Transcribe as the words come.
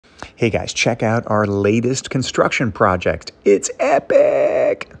Hey guys, check out our latest construction project. It's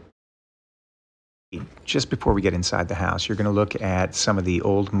epic! Just before we get inside the house, you're going to look at some of the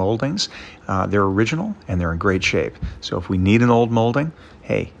old moldings. They're original and they're in great shape. So if we need an old molding,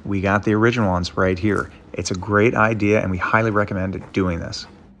 hey, we got the original ones right here. It's a great idea and we highly recommend doing this.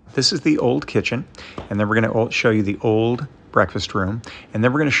 This is the old kitchen, and then we're going to show you the old breakfast room, and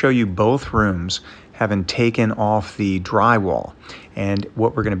then we're going to show you both rooms having taken off the drywall. And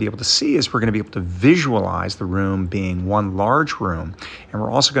what we're going to be able to see is we're going to be able to visualize the room being one large room, and we're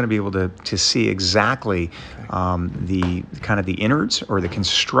also going to be able to see exactly the kind of the innards or the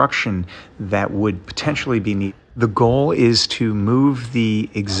construction that would potentially be needed. The goal is to move the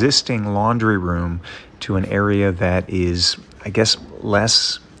existing laundry room to an area that is, I guess,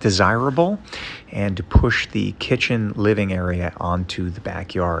 less desirable, and to push the kitchen living area onto the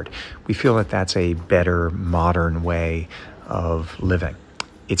backyard. We feel that that's a better modern way of living.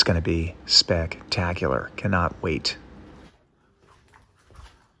 It's going to be spectacular. Cannot wait.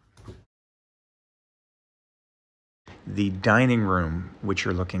 The dining room, which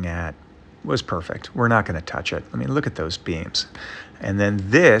you're looking at, was perfect. We're not going to touch it. I mean, look at those beams. And then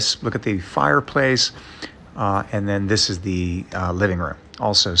this, look at the fireplace, and then this is the living room.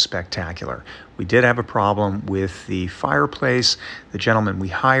 Also spectacular. We did have a problem with the fireplace. The gentleman we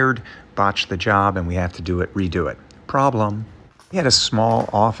hired botched the job and we have to redo it. Problem. We had a small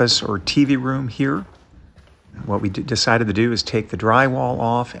office or TV room here. What we decided to do is take the drywall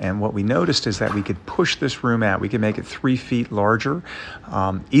off, and what we noticed is that we could push this room out. We could make it 3 feet larger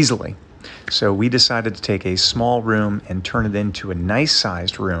easily. So we decided to take a small room and turn it into a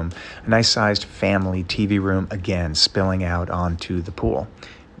nice-sized room, a nice-sized family TV room, again, spilling out onto the pool.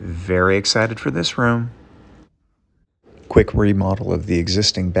 Very excited for this room. Quick remodel of the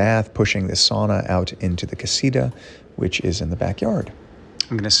existing bath, pushing the sauna out into the casita, which is in the backyard.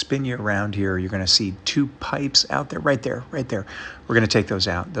 I'm going to spin you around here. You're going to see 2 pipes out there, right there. We're going to take those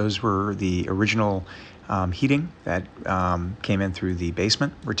out. Those were the original heating that came in through the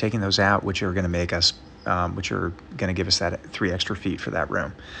basement. We're taking those out, which are going to make us, which are going to give us that 3 extra feet for that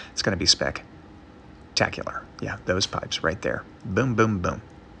room. It's going to be spectacular. Yeah, those pipes right there. Boom, boom, boom.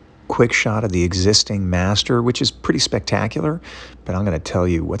 Quick shot of the existing master, which is pretty spectacular, but I'm going to tell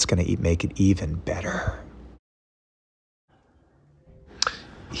you what's going to make it even better.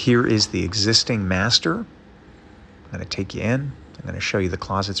 Here is the existing master. I'm going to take you in. I'm going to show you the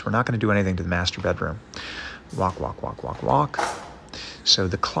closets. We're not going to do anything to the master bedroom. Walk. So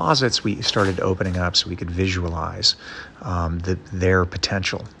the closets we started opening up so we could visualize their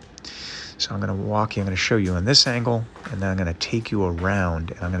potential. So I'm going to walk you, I'm going to show you in this angle, and then I'm going to take you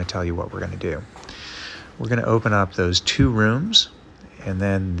around, and I'm going to tell you what we're going to do. We're going to open up those 2 rooms, and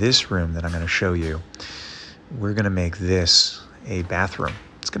then this room that I'm going to show you, we're going to make this a bathroom.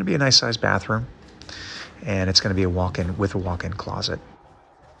 It's going to be a nice sized bathroom, and it's going to be a walk-in with a walk-in closet.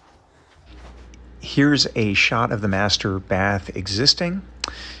 Here's a shot of the master bath existing.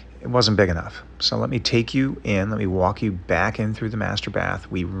 It wasn't big enough. So let me take you in, let me walk you back in through the master bath.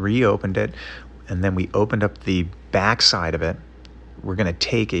 We reopened it, and then we opened up the back side of it. We're going to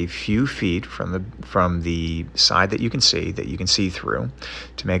take a few feet from the side that you can see through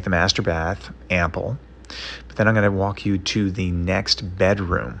to make the master bath ample. But then I'm going to walk you to the next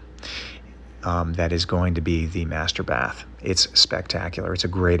bedroom. That is going to be the master bath. It's spectacular. It's a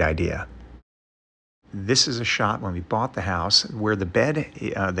great idea. This is a shot when we bought the house where the bed,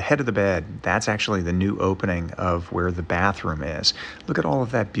 the head of the bed, that's actually the new opening of where the bathroom is. Look at all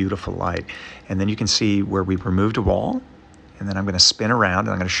of that beautiful light. And then you can see where we removed a wall. And then I'm going to spin around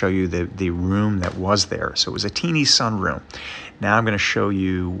and I'm going to show you the room that was there. So it was a teeny sunroom. Now I'm going to show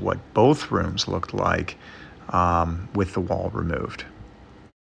you what both rooms looked like with the wall removed.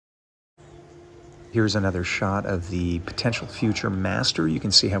 Here's another shot of the potential future master. You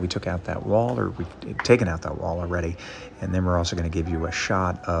can see how we took out that wall, or we've taken out that wall already. And then we're also going to give you a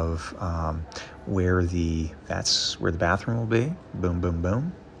shot of where that's where the bathroom will be. Boom, boom,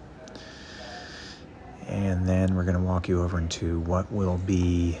 boom. And then we're going to walk you over into what will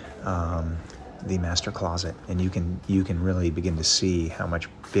be the master closet. And you can really begin to see how much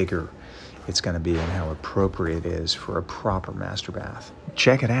bigger it's going to be and how appropriate it is for a proper master bath.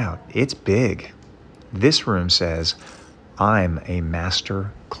 Check it out. It's big. This room says, "I'm a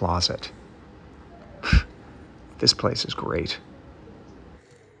master closet." This place is great.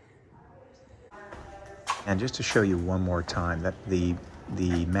 And just to show you one more time that the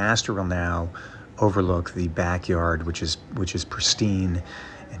master will now overlook the backyard, which is pristine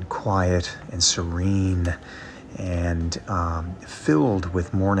and quiet and serene and filled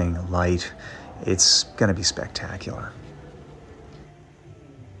with morning light. It's going to be spectacular.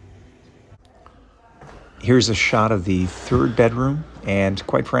 Here's a shot of the third bedroom, and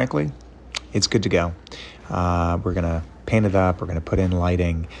quite frankly, it's good to go. We're going to paint it up. We're going to put in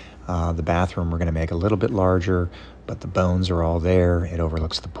lighting. The bathroom we're going to make a little bit larger, but the bones are all there. It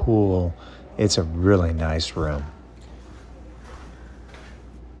overlooks the pool. It's a really nice room.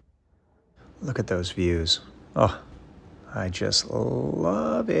 Look at those views. Oh, I just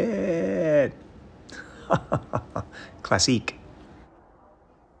love it. Classique.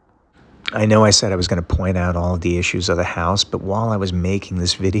 I know I said I was going to point out all of the issues of the house, but while I was making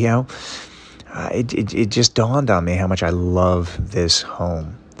this video, it just dawned on me how much I love this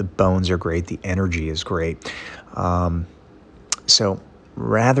home. The bones are great. The energy is great. So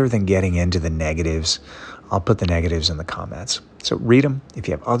rather than getting into the negatives, I'll put the negatives in the comments. So read them. If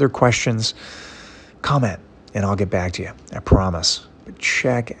you have other questions, comment, and I'll get back to you. I promise. But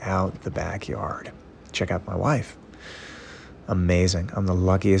check out the backyard. Check out my wife. Amazing. I'm the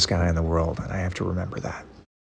luckiest guy in the world, and I have to remember that.